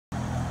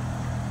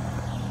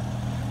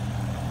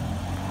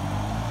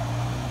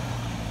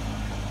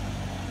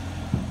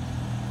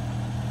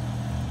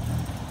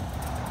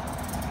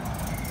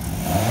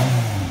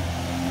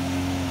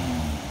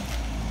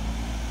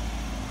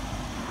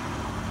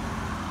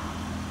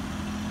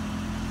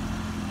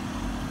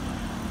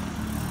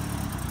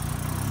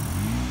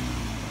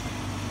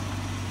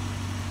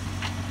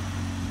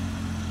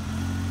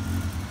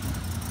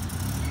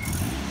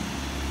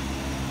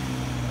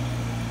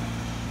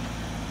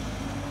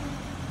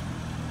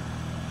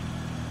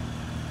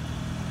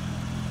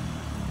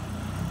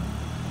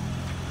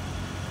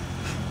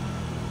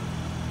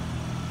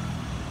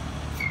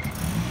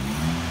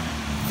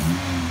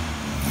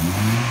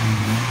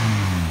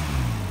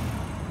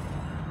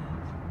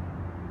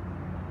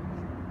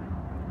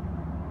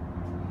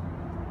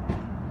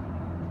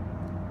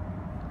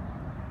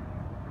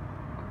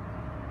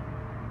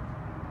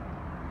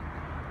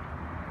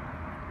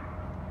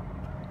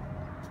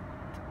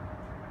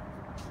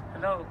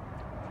Hello,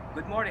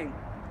 good morning.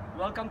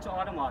 Welcome to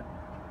Automod.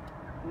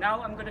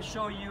 Now I'm going to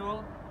show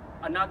you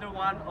another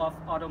one of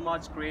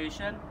Automod's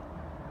creation,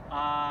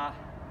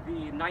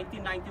 the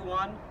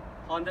 1991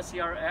 Honda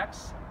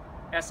Crx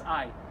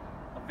SI,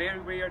 a very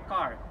rare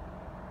car.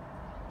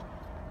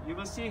 You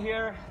will see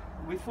here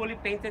we fully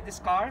painted this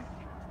car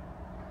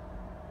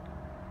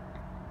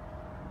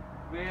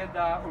with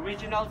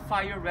original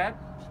fire red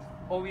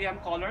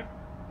OEM color.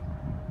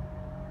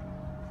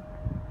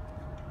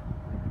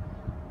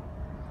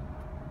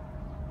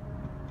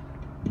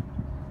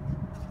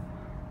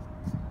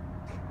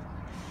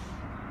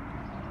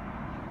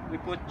 We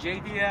put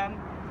JDM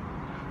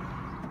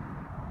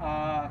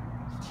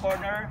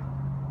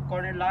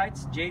corner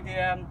lights,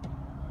 JDM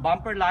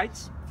bumper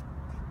lights,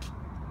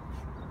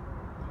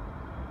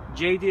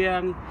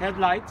 JDM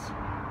headlights,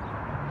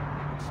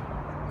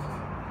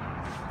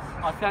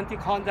 authentic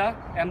Honda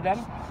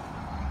emblem,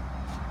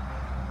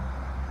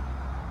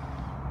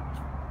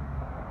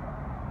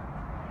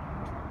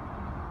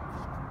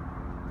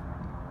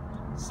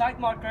 side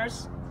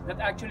markers that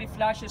actually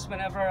flashes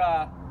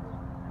whenever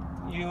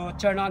you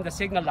turn on the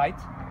signal light.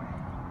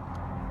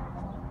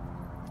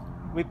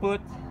 We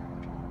put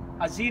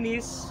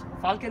Azinis,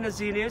 Falcon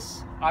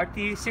Azinis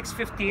RT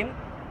 615,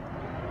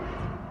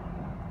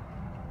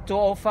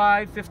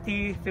 205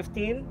 50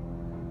 15,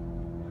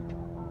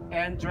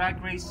 and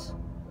drag race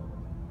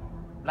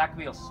black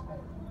wheels.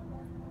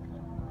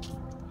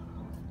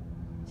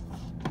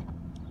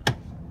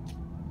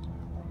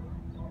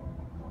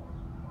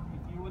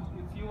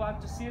 If you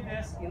want to see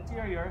this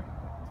interior,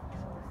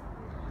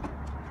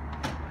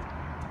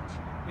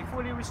 we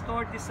fully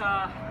restored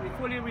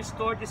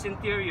this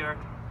interior.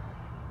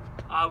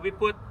 We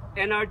put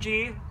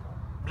NRG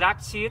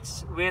black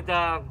seats with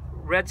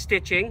red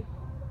stitching,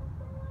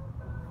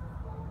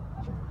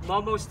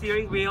 Momo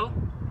steering wheel,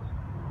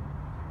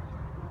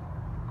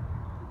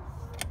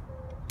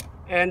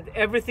 and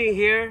everything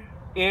here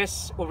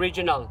is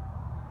original.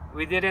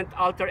 We didn't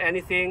alter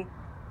anything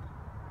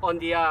on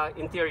the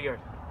interior.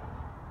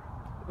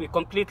 We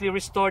completely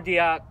restored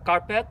the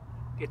carpet.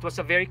 It was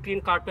a very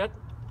clean carpet.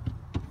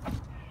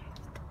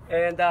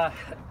 And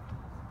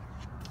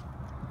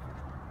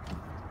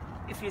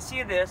if you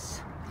see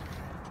this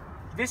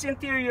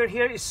interior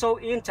here is so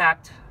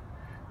intact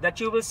that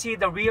you will see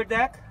the rear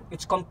deck,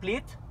 it's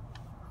complete.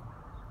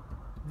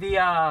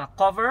 The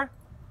cover,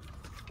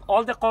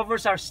 all the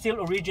covers are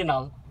still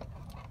original.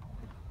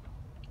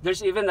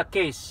 There's even a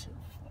case.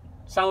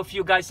 Some of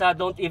you guys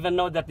don't even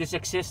know that this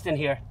exists in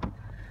here.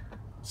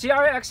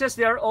 CRXs,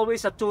 they are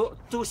always a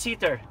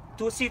two-seater,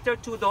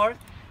 two-door.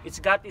 It's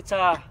got its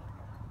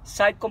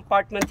side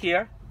compartment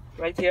here,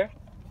 right here.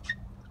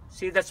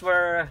 See, that's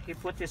where he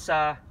put his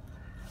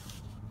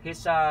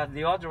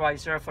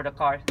deodorizer for the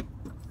car.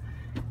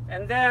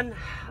 And then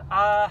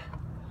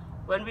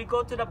when we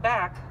go to the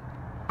back,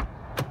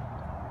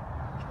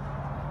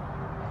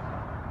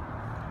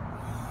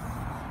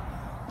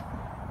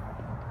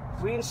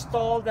 we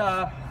installed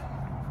an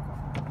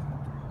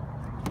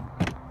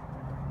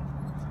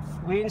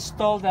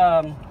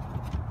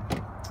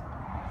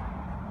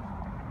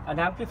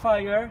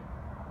amplifier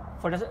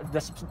for the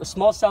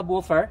small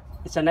subwoofer.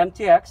 It's an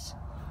MTX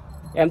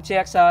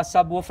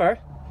subwoofer,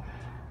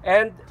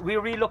 and we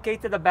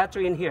relocated the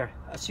battery in here,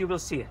 as you will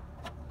see.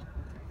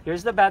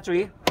 Here's the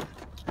battery.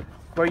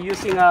 We're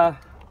using a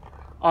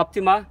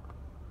Optima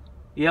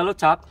yellow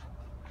top,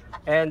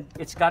 and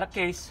it's got a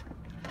case.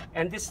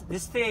 And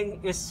this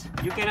thing is,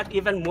 you cannot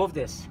even move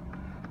this.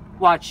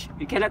 Watch,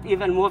 you cannot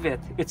even move it.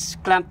 It's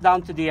clamped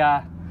down to the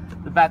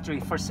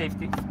battery for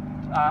safety,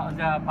 on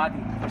the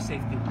body for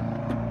safety.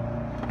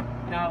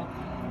 Now,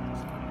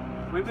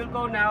 we will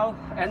go now,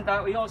 and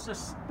we also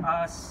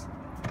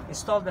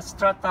installed the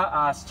strut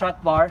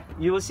bar.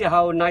 You will see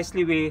how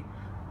nicely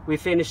we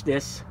finished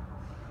this.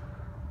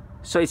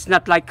 So it's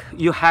not like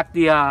you hack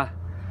the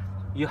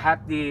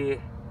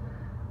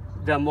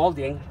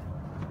molding.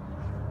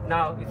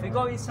 Now, if we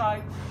go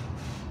inside,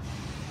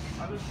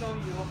 I will show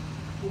you.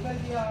 Even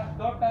the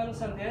door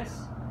panels on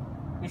this,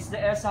 it's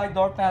the SI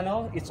door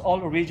panel. It's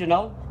all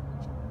original.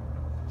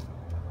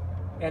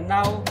 And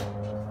now,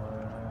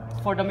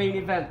 for the main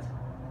event.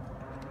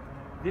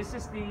 This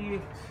is the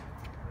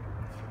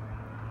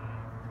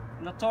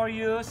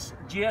notorious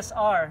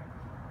GSR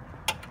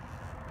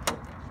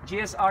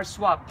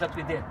swap that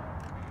we did.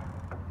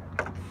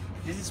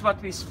 This is what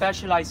we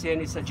specialize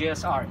in, is a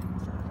GSR.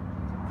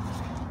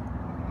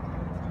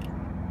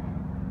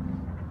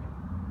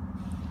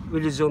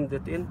 Will you zoom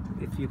that in?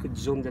 If you could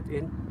zoom that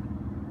in.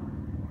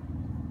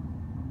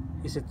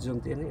 Is it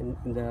zoomed in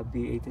the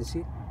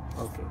B18C?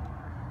 Okay.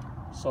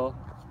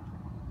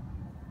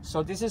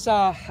 So this is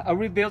a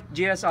rebuilt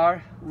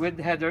GSR with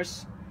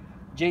headers,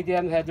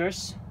 JDM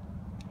headers,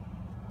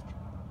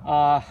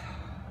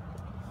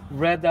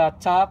 red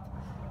top,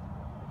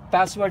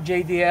 password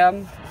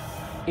JDM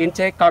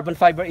intake, carbon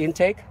fiber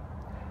intake,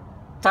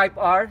 Type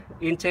R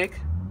intake.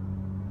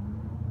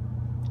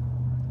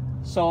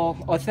 So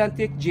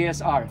authentic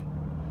GSR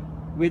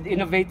with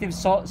innovative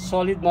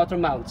solid motor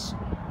mounts.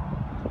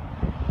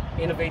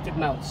 innovative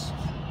mounts.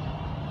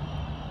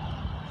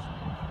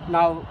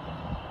 Now,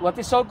 what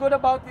is so good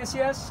about this,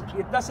 yes,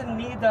 it doesn't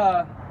need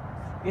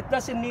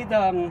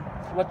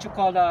what you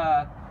call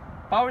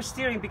power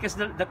steering, because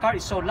the car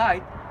is so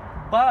light,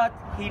 but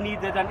he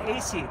needed an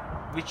AC,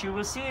 which you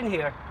will see in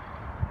here.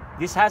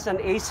 This has an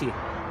AC.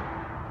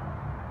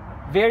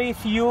 Very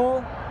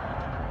few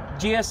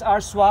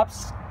GSR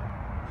swaps,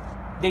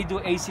 they do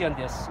AC on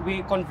this.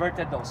 We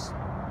converted those.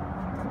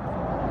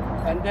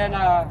 And then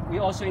we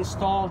also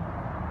installed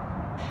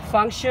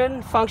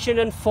function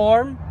and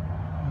form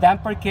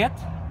damper kit,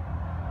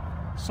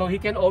 so he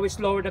can always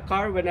lower the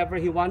car whenever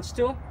he wants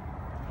to.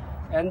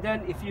 And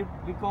then if we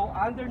go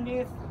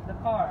underneath the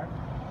car,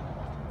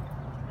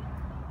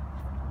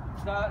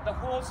 the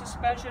whole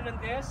suspension in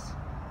this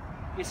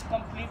is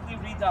completely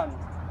redone.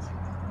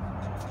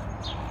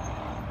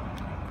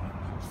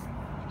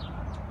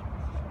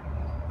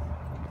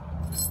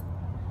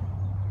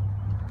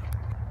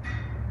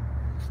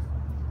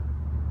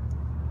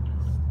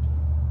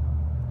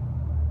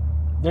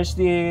 There's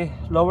the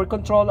lower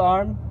control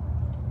arm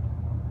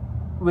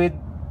with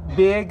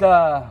big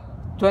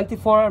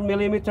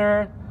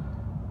 24mm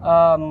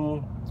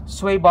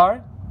sway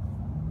bar.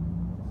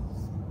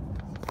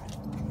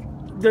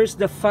 There's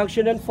the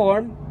function and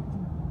form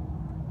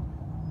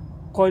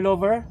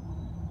coilover,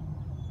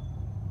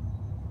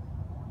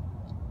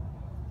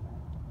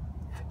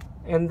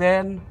 and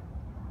then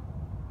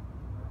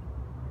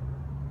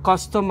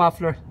custom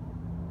muffler,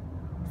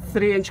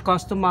 3-inch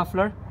custom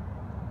muffler.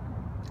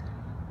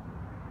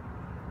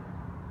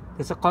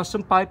 There's a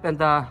custom pipe and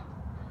the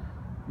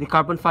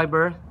carbon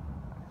fiber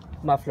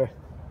muffler.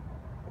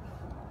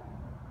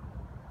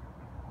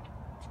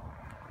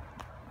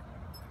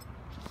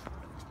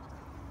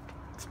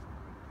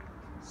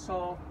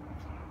 So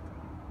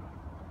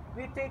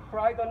we take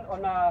pride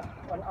on our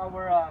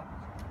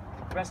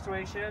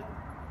restoration.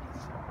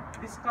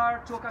 This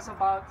car took us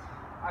about,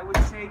 I would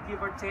say,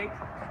 give or take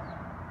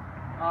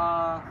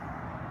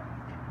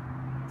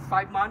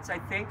 5 months, I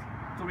think,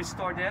 to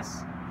restore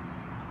this.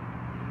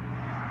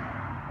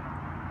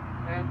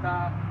 And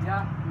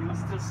yeah, you will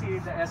still see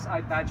the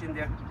SI badge in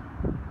there.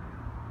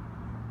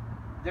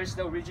 There's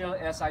the original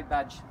SI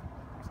badge.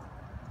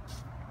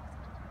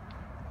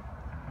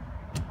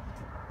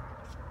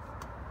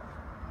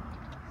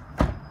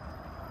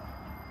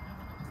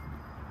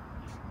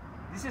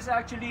 This is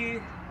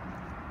actually,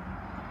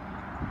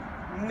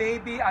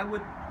 maybe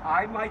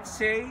I might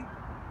say,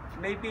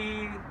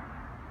 maybe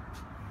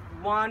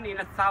 1 in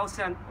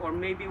 1,000 or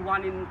maybe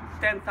 1 in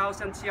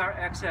 10,000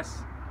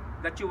 CRXs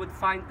that you would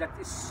find that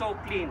is so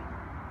clean.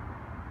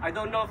 I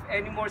don't know of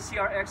any more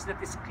CRX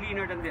that is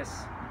cleaner than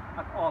this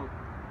at all.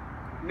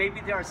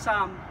 Maybe there are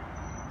some,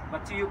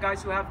 but to you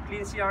guys who have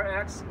clean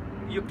CRX,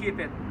 you keep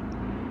it.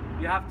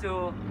 You have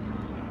to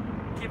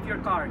keep your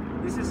car.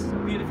 This is a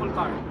beautiful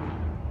car.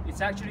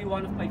 It's actually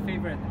one of my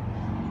favorite.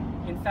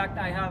 In fact,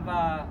 I have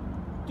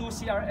 2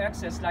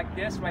 CRXs like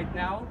this right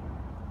now.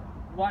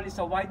 One is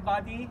a wide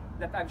body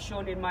that I've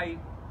shown in my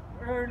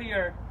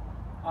earlier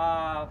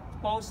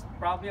post,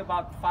 probably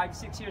about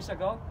 5-6 years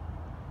ago,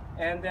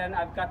 and then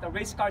I've got a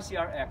race car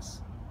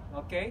CRX.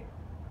 Okay,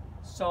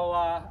 so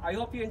I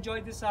hope you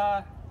enjoyed this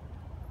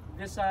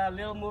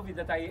little movie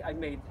that I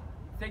made.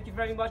 Thank you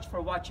very much for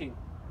watching.